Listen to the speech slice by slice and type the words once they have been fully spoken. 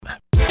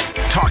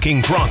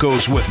Talking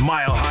Broncos with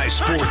Mile High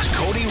Sports'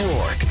 Cody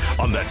Rourke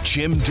on the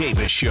Jim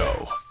Davis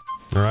Show.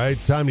 All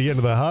right, time to get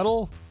into the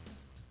huddle.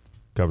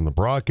 Covering the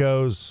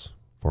Broncos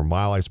for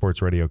Mile High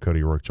Sports Radio.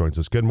 Cody Rourke joins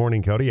us. Good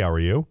morning, Cody. How are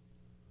you?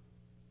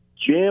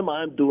 Jim,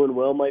 I'm doing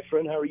well, my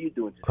friend. How are you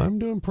doing today? I'm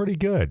doing pretty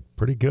good.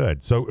 Pretty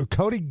good. So,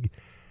 Cody,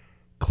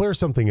 clear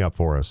something up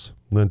for us.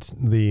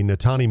 The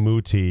Netane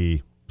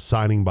Muti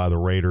signing by the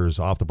Raiders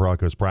off the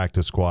Broncos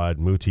practice squad.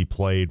 Muti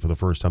played for the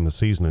first time this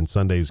season in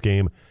Sunday's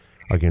game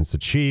against the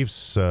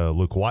Chiefs.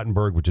 Luke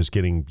Wattenberg was just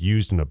getting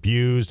used and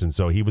abused, and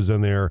so he was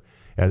in there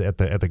at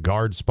the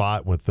guard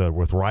spot with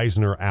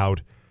Reisner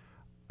out.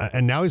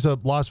 And now he's a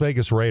Las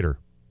Vegas Raider.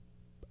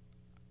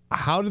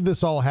 How did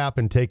this all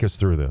happen? Take us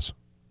through this.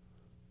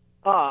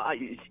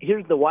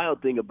 Here's the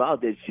wild thing about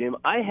this, Jim.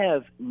 I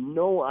have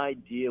no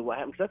idea what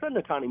happened, because I thought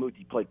Netane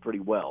Muti played pretty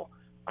well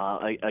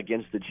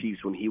against the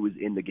Chiefs when he was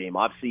in the game.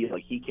 Obviously,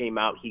 he came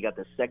out, he got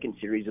the second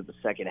series of the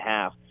second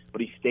half, but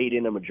he stayed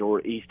in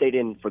He stayed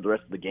in for the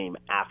rest of the game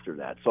after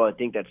that. So I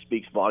think that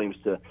speaks volumes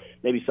to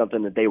maybe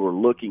something that they were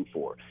looking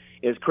for.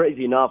 It's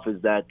crazy enough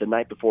is that the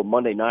night before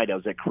Monday night, I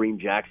was at Kareem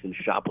Jackson's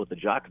Shop with the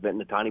Jock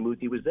event, and Netane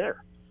Muti was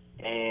there.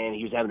 And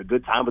he was having a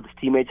good time with his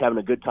teammates, having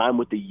a good time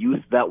with the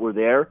youth that were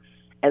there.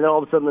 And then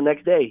all of a sudden the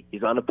next day,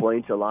 he's on a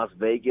plane to Las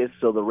Vegas.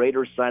 So the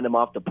Raiders signed him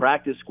off the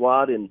practice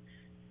squad. And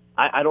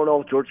I don't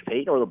know if George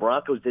Paton or the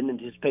Broncos didn't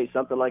anticipate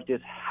something like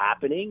this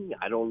happening.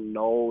 I don't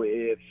know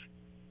if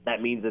that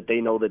means that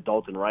they know that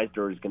Dalton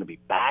Reisner is going to be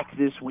back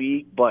this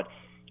week. But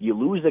you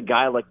lose a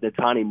guy like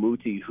Netane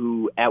Muti,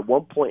 who at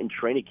one point in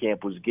training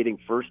camp was getting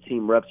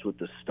first-team reps with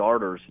the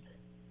starters.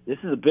 This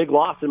is a big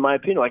loss, in my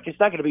opinion. It's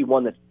not going to be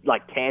one that's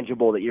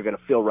tangible that you're going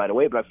to feel right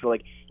away, but I feel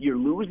like you're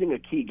losing a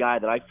key guy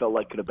that I felt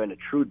like could have been a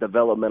true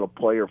developmental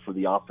player for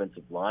the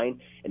offensive line,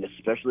 and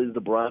especially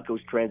the Broncos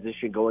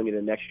transition going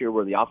into next year,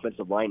 where the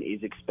offensive line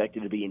is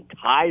expected to be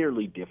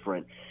entirely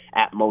different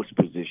at most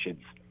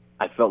positions.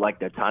 I felt like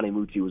Netane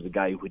Muti was a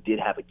guy who did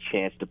have a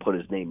chance to put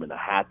his name in the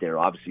hat there.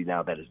 Obviously,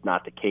 now that is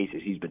not the case,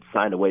 as he's been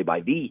signed away by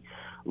the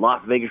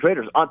Las Vegas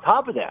Raiders. On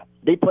top of that,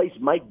 they placed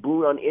Mike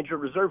Boone on injured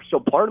reserve. So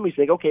part of me is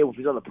saying, okay, well, if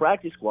he's on the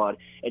practice squad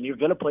and you're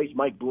going to place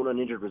Mike Boone on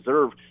injured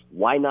reserve,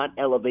 why not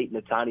elevate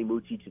Netane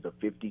Muti to the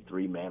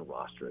 53-man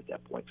roster at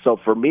that point?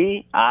 So for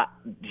me,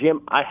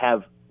 Jim, I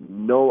have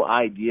no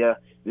idea.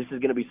 This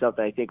is going to be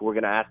something I think we're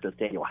going to ask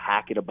Nathaniel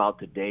Hackett about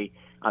today.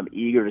 I'm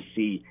eager to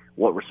see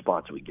what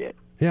response we get.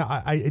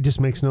 Yeah, it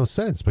just makes no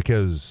sense,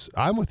 because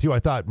I'm with you. I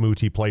thought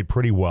Muti played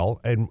pretty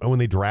well, and when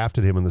they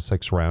drafted him in the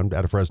 6th round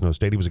out of Fresno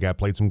State, he was a guy who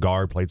played some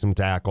guard, played some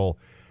tackle.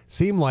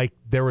 Seemed like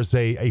there was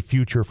a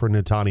future for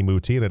Netane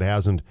Muti, and it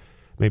hasn't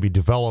maybe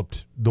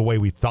developed the way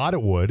we thought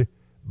it would.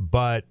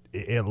 But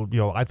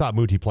I thought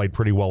Muti played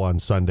pretty well on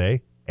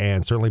Sunday,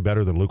 and certainly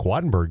better than Luke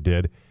Wattenberg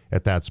did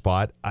at that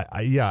spot.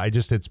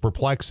 It's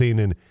perplexing,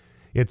 and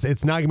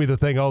it's not going to be the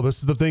thing. Oh, this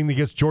is the thing that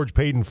gets George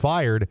Paton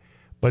fired,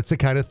 but it's the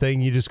kind of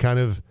thing you just kind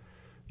of.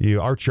 You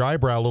arch your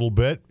eyebrow a little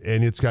bit,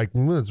 and it's like,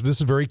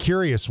 this is very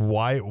curious.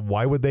 Why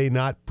would they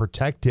not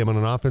protect him on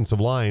an offensive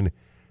line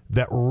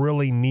that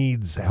really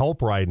needs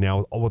help right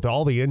now with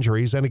all the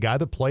injuries, and a guy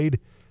that played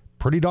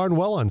pretty darn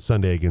well on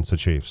Sunday against the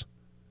Chiefs?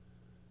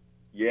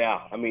 Yeah,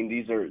 I mean,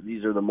 these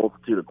are the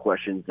multitude of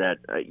questions that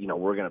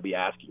we're going to be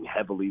asking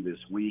heavily this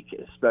week,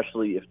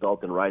 especially if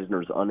Dalton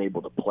Reisner is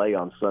unable to play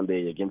on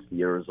Sunday against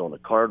the Arizona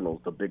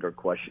Cardinals. The bigger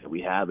question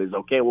we have is,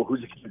 okay, well,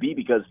 who's it going to be?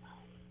 Because,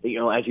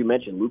 as you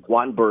mentioned, Luke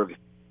Wattenberg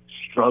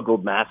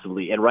struggled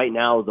massively, and right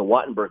now the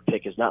Wattenberg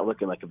pick is not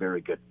looking like a very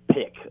good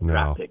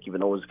draft pick, even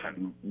though it was kind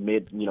of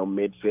mid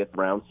 5th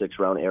round, 6th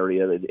round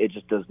area. It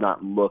just does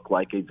not look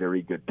like a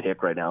very good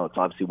pick right now. It's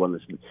obviously one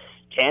that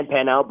can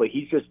pan out, but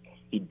he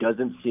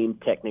doesn't seem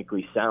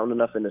technically sound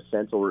enough in a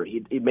sense, or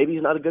maybe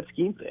he's not a good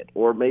scheme fit,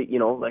 or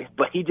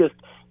but he just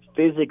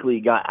physically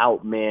got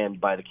outmanned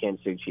by the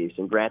Kansas City Chiefs.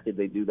 And granted,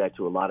 they do that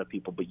to a lot of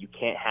people, but you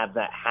can't have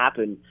that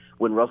happen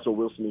when Russell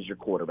Wilson is your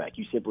quarterback.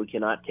 You simply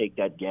cannot take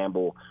that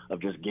gamble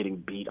of just getting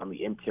beat on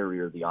the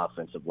interior of the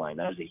offensive line.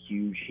 That is a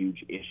huge,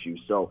 huge issue.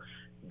 So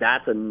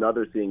that's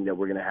another thing that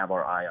we're going to have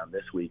our eye on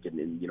this week.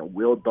 And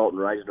will Dalton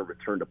Reisner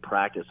return to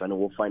practice? I know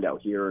we'll find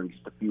out here in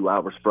just a few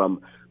hours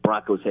from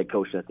Broncos head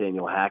coach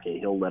Nathaniel Hackett.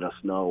 He'll let us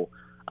know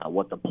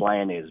what the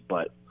plan is.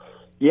 But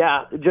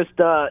yeah, just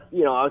I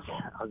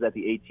was at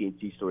the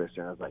AT&T store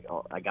yesterday, and I was like,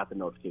 I got the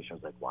notification. I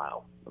was like,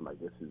 wow. I'm like,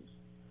 this is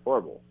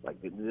horrible.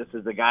 Like, this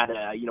is the guy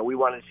that we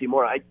wanted to see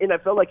more. And I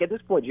felt like at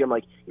this point, Jim,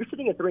 like, you're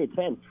sitting at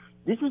 3-10.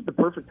 This is the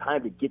perfect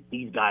time to get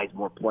these guys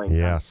more playing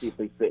time, see if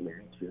they fit in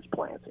their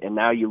plans. And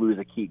now you lose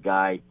a key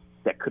guy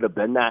that could have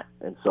been that,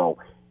 and so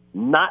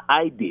not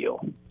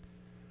ideal.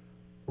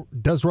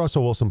 Does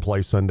Russell Wilson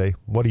play Sunday?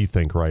 What do you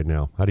think right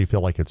now? How do you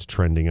feel like it's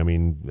trending? I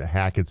mean,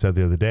 Hackett said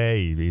the other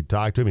day, he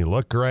talked to him, he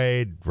looked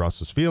great,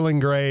 Russ is feeling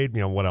great.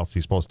 What else is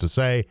he supposed to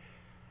say?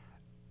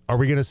 Are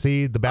we going to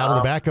see the battle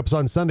of the backups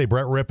on Sunday?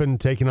 Brett Rippon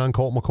taking on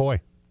Colt McCoy.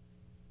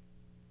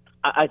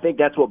 I think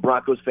that's what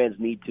Broncos fans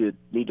need to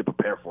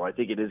prepare for. I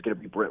think it is going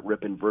to be Brett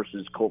Rippon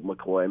versus Colt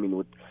McCoy. I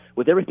mean,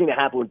 with everything that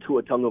happened with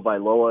Tua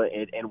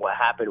Tagovailoa and what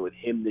happened with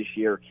him this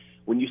year,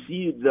 when you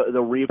see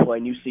the replay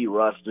and you see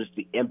Russ, just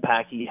the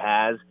impact he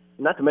has,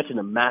 not to mention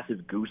the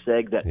massive goose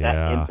egg that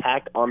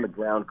impact on the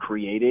ground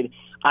created,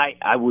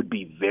 I would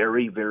be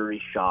very,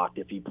 very shocked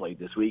if he played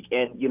this week.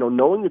 And,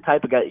 knowing the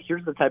type of guy,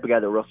 here's the type of guy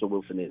that Russell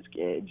Wilson is.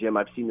 Jim,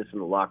 I've seen this in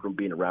the locker room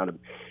being around him.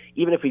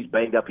 Even if he's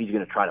banged up, he's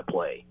going to try to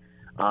play.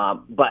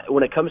 But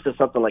when it comes to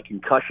something like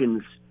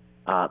concussions,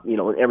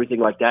 and everything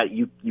like that,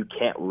 you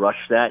can't rush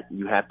that.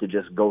 You have to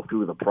just go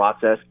through the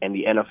process. And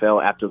the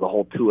NFL, after the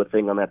whole Tua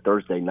thing on that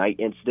Thursday night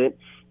incident,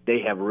 they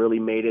have really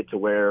made it to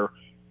where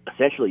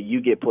essentially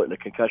you get put in a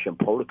concussion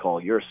protocol,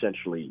 you're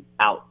essentially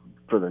out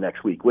for the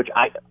next week, which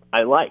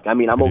I like. I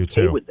mean, I'm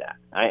okay with that.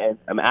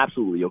 I'm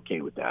absolutely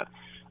okay with that.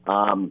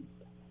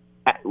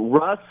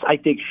 Russ, I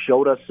think,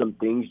 showed us some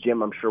things,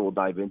 Jim. I'm sure we'll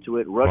dive into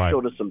it. Russ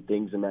showed us some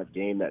things in that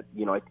game that,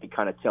 I think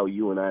kind of tell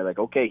you and I, like,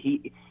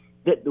 okay,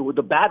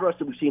 the bad Russ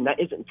that we've seen, that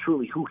isn't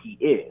truly who he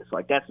is.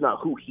 Like, that's not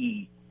who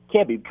he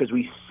can be, because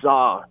we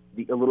saw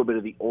a little bit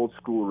of the old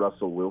school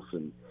Russell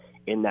Wilson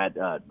in that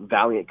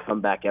valiant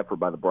comeback effort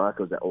by the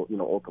Broncos that,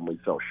 ultimately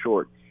fell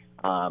short.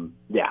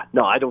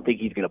 I don't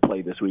think he's going to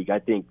play this week. I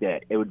think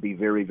that it would be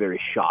very, very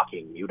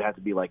shocking. It would have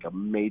to be like a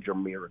major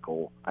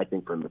miracle, I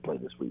think, for him to play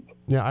this week.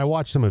 Yeah, I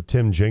watched some of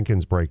Tim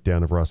Jenkins'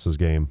 breakdown of Russ's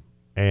game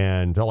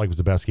and felt like it was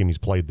the best game he's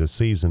played this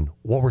season.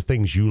 What were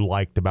things you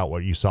liked about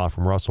what you saw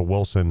from Russell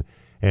Wilson?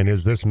 And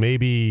is this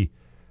maybe,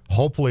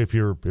 hopefully, if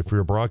you're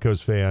a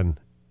Broncos fan,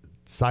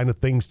 sign of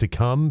things to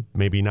come?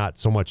 Maybe not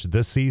so much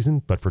this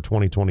season, but for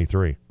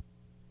 2023.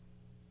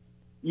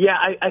 Yeah,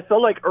 I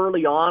felt like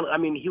early on, I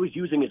mean, he was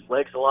using his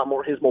legs a lot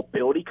more. His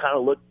mobility kind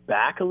of looked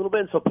back a little bit.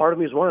 And so part of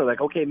me was wondering,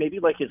 like, okay, maybe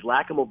like his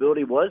lack of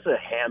mobility was a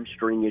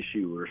hamstring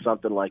issue or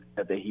something like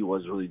that he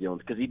was really dealing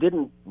with, because he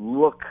didn't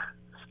look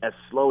as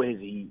slow as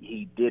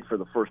he did for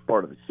the first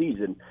part of the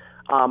season.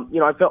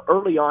 I felt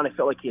early on, I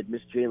felt like he had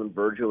missed Jalen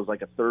Virgil. It was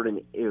like a third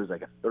and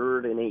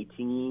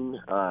 18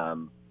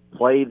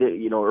 play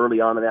that,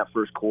 early on in that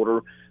first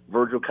quarter.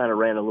 Virgil kind of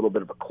ran a little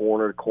bit of a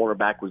corner.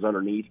 Cornerback was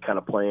underneath, kind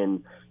of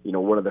playing,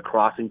 one of the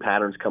crossing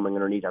patterns coming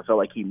underneath. I felt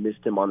like he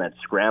missed him on that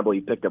scramble.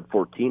 He picked up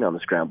 14 on the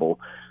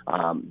scramble,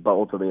 but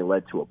ultimately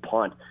led to a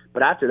punt.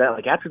 But after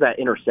that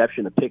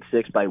interception, the pick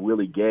six by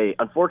Willie Gay,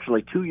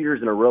 unfortunately, 2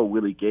 years in a row,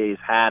 Willie Gay has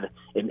had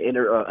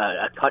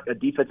a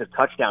defensive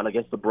touchdown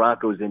against the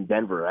Broncos in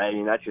Denver. I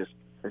mean,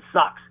 it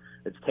sucks.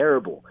 It's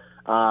terrible.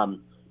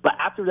 But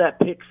after that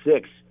pick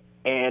six,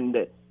 and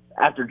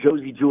after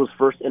Josie Jewell's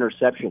first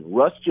interception,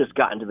 Russ just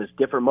got into this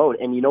different mode.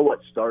 And you know what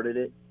started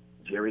it?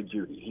 Jerry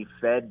Jeudy. He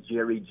fed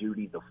Jerry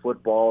Jeudy the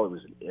football. It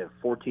was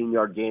a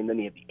 14-yard game. Then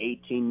he had the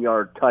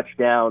 18-yard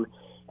touchdown.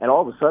 And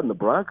all of a sudden, the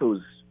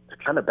Broncos are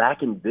kind of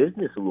back in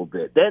business a little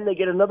bit. Then they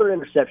get another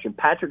interception,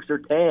 Patrick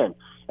Surtain.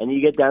 And you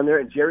get down there,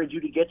 and Jerry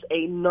Jeudy gets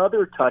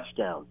another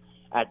touchdown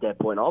at that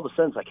point. All of a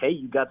sudden, it's like, hey,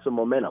 you got some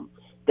momentum.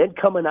 Then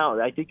coming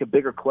out, I think the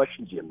bigger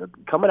question, Jim,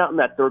 coming out in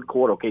that third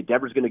quarter, okay,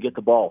 Denver's going to get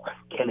the ball.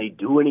 Can they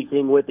do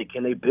anything with it?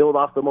 Can they build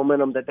off the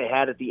momentum that they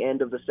had at the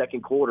end of the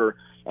second quarter?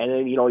 And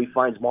then, he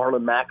finds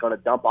Marlon Mack on a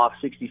dump-off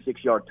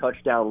 66-yard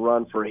touchdown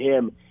run for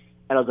him.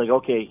 And I was like,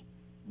 okay,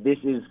 this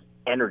is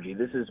energy.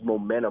 This is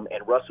momentum,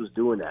 and Russ was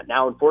doing that.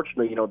 Now,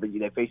 unfortunately,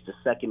 they faced a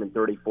 2nd and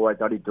 34. I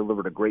thought he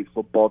delivered a great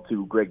football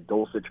to Greg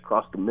Dulcich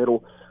across the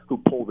middle, who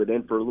pulled it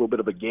in for a little bit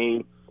of a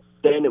gain.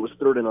 Then it was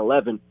 3rd and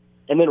 11.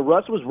 And then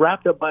Russ was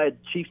wrapped up by a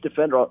Chiefs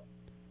defender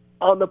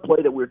on the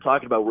play that we were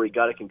talking about where he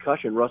got a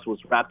concussion. Russ was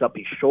wrapped up.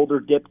 He shoulder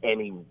dipped, and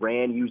he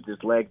ran, used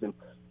his legs. And,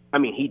 I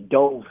mean, he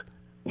dove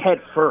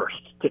head first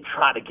to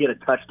try to get a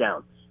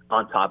touchdown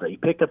on top of it. He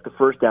picked up the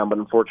first down, but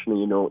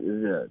unfortunately,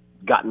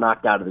 got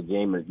knocked out of the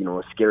game.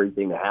 A scary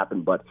thing to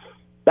happen. But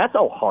that's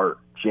all heart,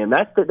 Jim.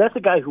 That's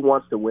the guy who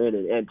wants to win.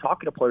 And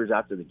talking to players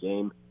after the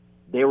game,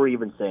 they were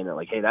even saying that,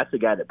 like, hey, that's the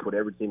guy that put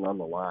everything on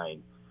the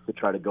line to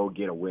try to go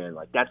get a win.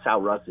 Like, that's how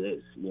Russ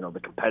is, the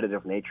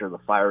competitive nature, the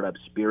fired up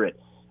spirit.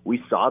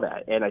 We saw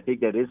that. And I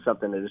think that is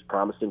something that is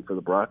promising for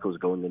the Broncos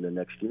going into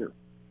next year.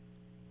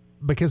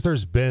 Because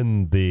there's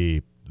been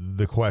the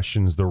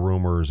questions, the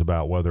rumors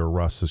about whether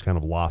Russ has kind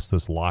of lost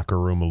this locker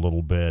room a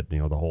little bit, the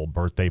whole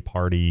birthday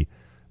party,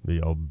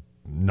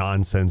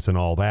 nonsense and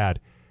all that.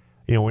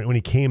 When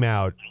he came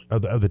out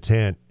of the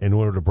tent and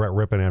went to Brett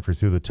Rippon after he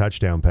threw the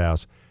touchdown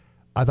pass,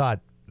 I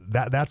thought,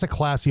 that's a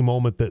classy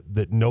moment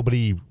that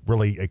nobody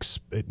really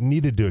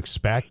needed to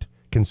expect,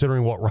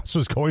 considering what Russ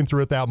was going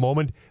through at that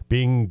moment,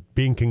 being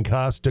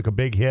concussed, took a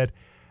big hit.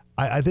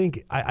 I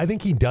think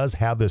he does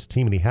have this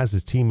team, and he has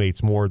his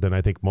teammates more than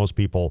I think most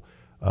people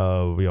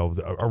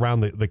around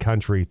the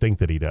country think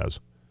that he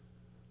does.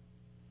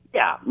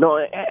 Yeah, no,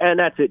 and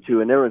that's it too.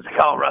 And everyone's like,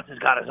 "Oh, Russ has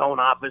got his own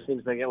office."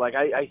 Things like that. Like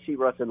I see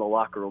Russ in the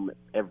locker room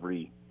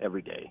every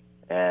day,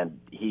 and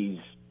he's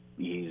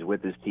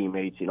with his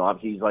teammates.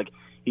 Obviously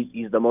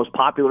he's the most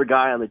popular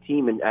guy on the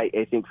team, and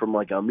I think from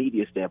like a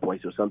media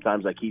standpoint. So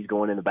sometimes like he's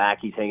going in the back,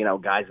 he's hanging out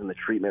with guys in the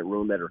treatment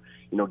room that are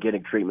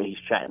getting treatment. He's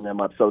chatting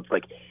them up. So it's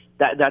like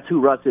that's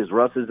who Russ is.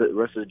 Russ is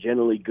a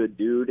generally good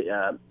dude.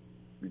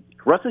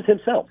 Russ is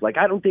himself. Like,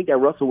 I don't think that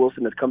Russell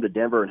Wilson has come to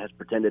Denver and has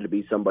pretended to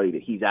be somebody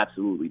that he's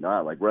absolutely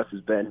not. Like, Russ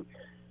has been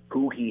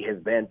who he has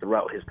been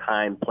throughout his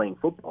time playing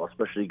football,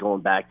 especially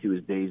going back to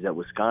his days at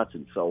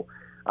Wisconsin. So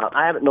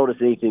I haven't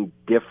noticed anything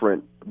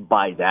different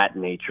by that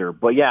nature.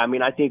 But, yeah, I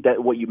mean, I think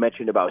that what you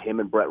mentioned about him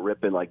and Brett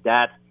Rypien, like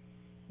that,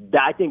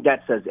 I think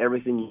that says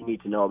everything you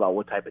need to know about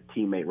what type of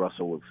teammate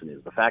Russell Wilson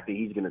is. The fact that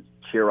he's going to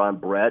cheer on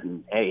Brett,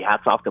 and, hey,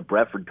 hats off to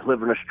Brett for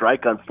delivering a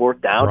strike on fourth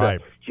down, right,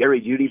 to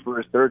Jerry Jeudy for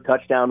his third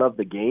touchdown of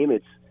the game.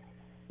 It's,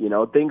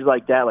 things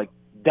like that. Like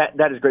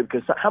that is great,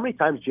 because how many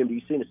times, Jim, do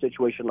you see in a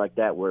situation like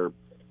that where,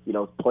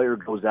 the player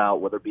goes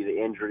out, whether it be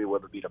the injury,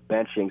 whether it be the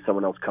benching,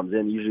 someone else comes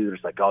in, usually they're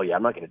just like, oh, yeah,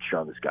 I'm not going to cheer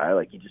on this guy.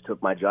 Like, he just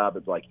took my job.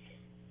 It's like,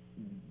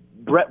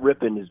 Brett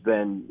Rypien has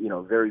been,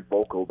 very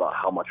vocal about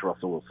how much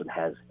Russell Wilson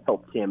has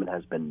helped him and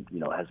has been,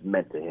 has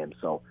meant to him.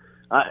 So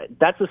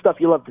that's the stuff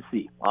you love to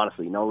see,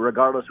 honestly.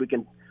 Regardless, we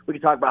can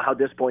talk about how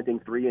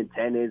disappointing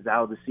 3-10 is,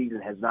 how the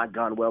season has not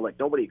gone well. Like,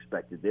 nobody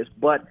expected this.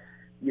 But,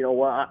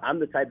 I'm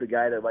the type of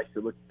guy that likes to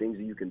look at things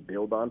that you can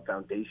build on,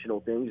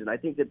 foundational things. And I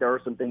think that there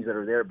are some things that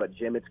are there. But,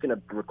 Jim, it's going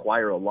to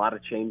require a lot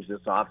of change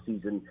this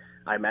offseason.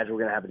 I imagine we're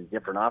going to have a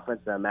different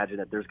offense. I imagine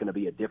that there's going to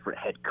be a different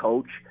head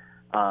coach.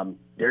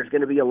 There's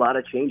going to be a lot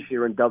of change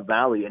here in Dove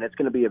Valley, and it's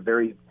going to be a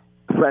very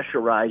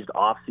pressurized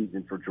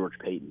offseason for George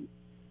Paton.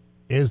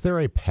 Is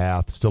there a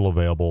path still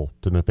available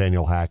to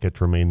Nathaniel Hackett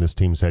to remain this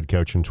team's head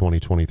coach in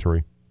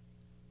 2023?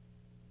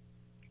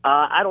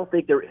 I don't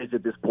think there is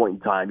at this point in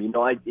time.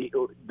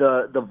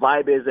 The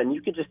vibe is, and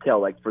you can just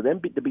tell, like, for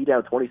them to be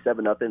down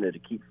 27-0 and to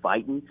keep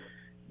fighting,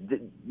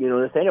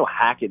 Nathaniel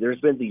Hackett, there's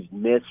been these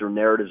myths or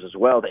narratives as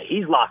well that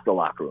he's lost the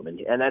locker room,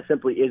 and that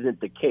simply isn't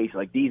the case.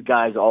 Like, these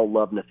guys all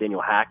love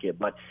Nathaniel Hackett,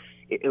 but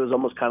it was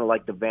almost kind of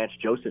like the Vance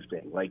Joseph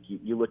thing. Like,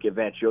 you look at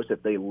Vance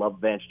Joseph, they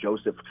love Vance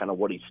Joseph, kind of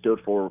what he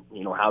stood for,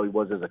 how he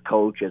was as a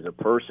coach, as a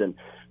person.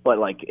 But,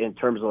 like, in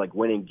terms of, like,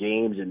 winning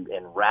games and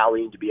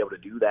rallying to be able to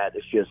do that,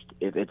 it's just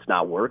it's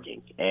not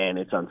working. And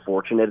it's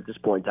unfortunate at this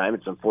point in time.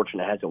 It's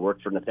unfortunate it hasn't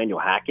worked for Nathaniel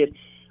Hackett.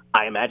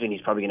 I imagine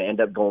he's probably going to end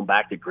up going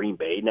back to Green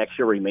Bay next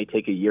year, where he may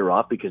take a year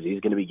off because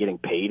he's going to be getting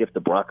paid. If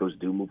the Broncos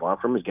do move on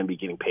from him, he's going to be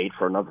getting paid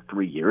for another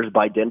 3 years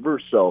by Denver.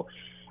 So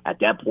at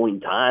that point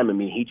in time, I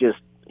mean,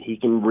 he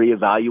can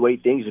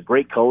reevaluate things. A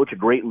great coach, a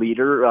great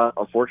leader.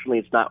 Unfortunately,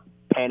 it's not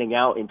panning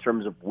out in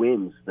terms of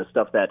wins, the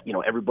stuff that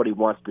everybody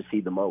wants to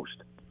see the most.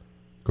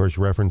 Of course,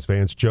 you referenced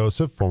Vance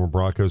Joseph, former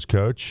Broncos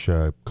coach,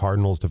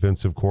 Cardinals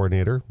defensive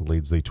coordinator,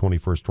 leads the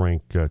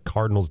 21st-ranked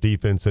Cardinals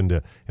defense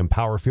into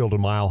Empower Field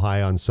and Mile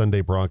High on Sunday.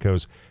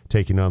 Broncos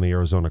taking on the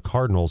Arizona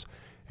Cardinals.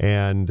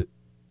 And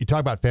you talk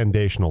about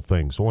foundational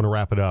things. I want to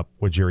wrap it up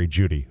with Jerry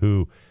Jeudy,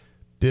 who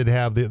did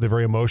have the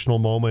very emotional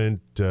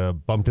moment,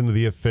 bumped into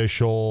the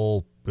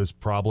official, was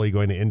probably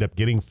going to end up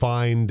getting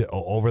fined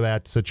over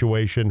that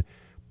situation,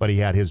 but he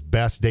had his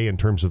best day in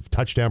terms of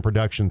touchdown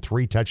production,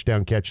 3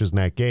 touchdown catches in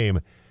that game.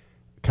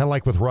 Kind of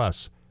like with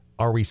Russ,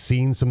 are we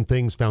seeing some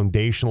things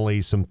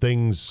foundationally, some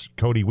things,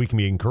 Cody, we can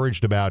be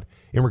encouraged about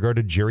in regard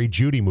to Jerry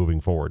Jeudy moving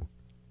forward?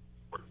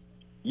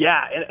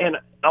 Yeah, and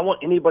I want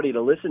anybody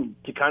to listen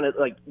to kind of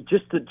like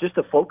just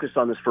to focus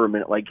on this for a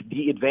minute. Like,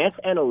 the advanced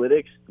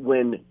analytics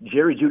when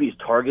Jerry Jeudy is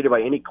targeted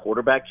by any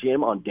quarterback,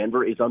 Jim, on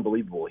Denver is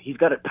unbelievable. He's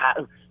got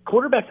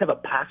quarterbacks have a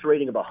pass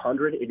rating of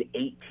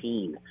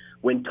 118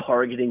 when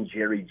targeting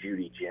Jerry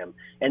Jeudy, Jim.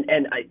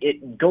 And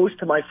it goes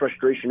to my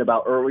frustration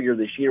about earlier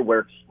this year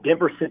where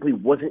Denver simply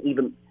wasn't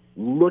even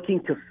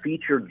looking to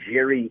feature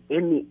Jerry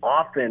in the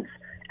offense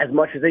as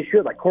much as they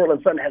should. Like,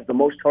 Courtland Sutton has the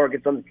most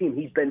targets on the team.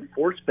 He's been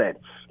force-fed.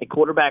 And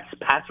quarterbacks'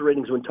 passer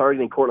ratings when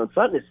targeting Courtland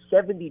Sutton is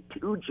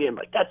 72, Jim.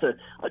 Like, that's a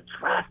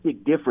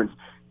drastic difference.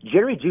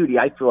 Jerry Jeudy,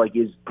 I feel like,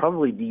 is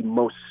probably the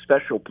most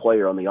special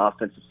player on the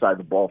offensive side of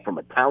the ball from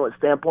a talent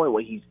standpoint,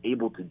 what he's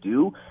able to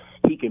do.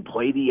 He can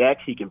play the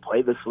X, he can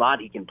play the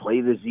slot, he can play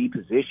the Z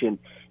position.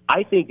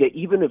 I think that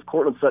even if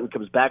Courtland Sutton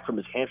comes back from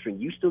his hamstring,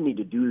 you still need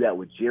to do that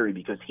with Jerry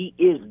because he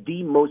is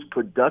the most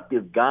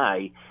productive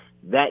guy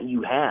that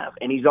you have.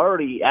 And he's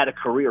already at a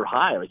career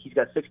high. Like, he's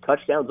got 6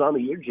 touchdowns on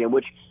the year, Jim,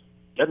 which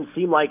doesn't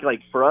seem like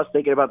for us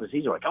thinking about the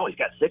season, like, oh, he's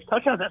got 6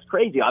 touchdowns. That's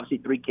crazy. Obviously,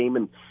 3 came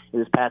in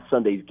this past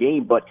Sunday's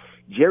game. But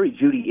Jerry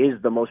Jeudy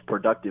is the most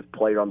productive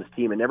player on this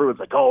team. And everyone's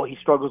like, oh, he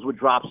struggles with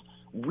drops.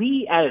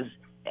 We as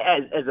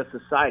a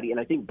society, and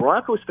I think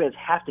Broncos fans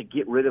have to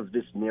get rid of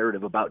this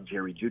narrative about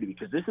Jerry Jeudy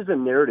because this is a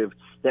narrative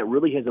that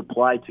really has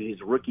applied to his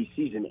rookie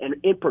season, and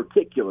in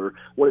particular,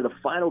 one of the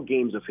final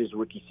games of his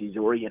rookie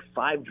season where he had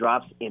 5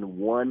 drops in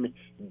 1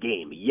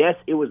 game. Yes,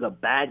 it was a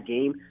bad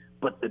game,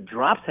 but the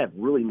drops have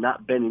really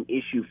not been an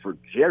issue for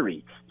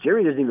Jerry.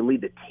 Jerry doesn't even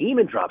lead the team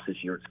in drops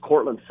this year. It's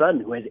Courtland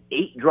Sutton, who has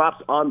 8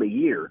 drops on the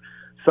year.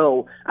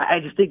 So I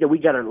just think that we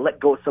got to let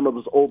go of some of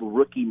those old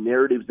rookie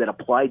narratives that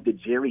applied to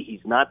Jerry. He's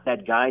not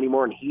that guy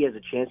anymore, and he has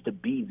a chance to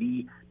be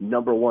the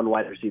number 1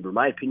 wide receiver. In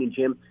my opinion,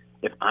 Jim,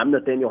 if I'm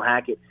Nathaniel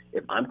Hackett,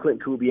 if I'm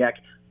Clinton Kubiak,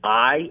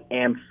 I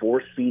am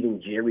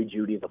force-feeding Jerry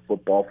Jeudy the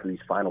football for these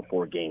final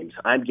 4 games.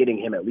 I'm getting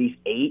him at least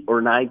 8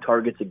 or 9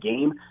 targets a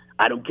game.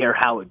 I don't care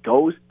how it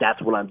goes.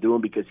 That's what I'm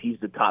doing because he's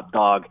the top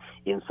dog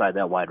inside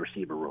that wide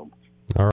receiver room.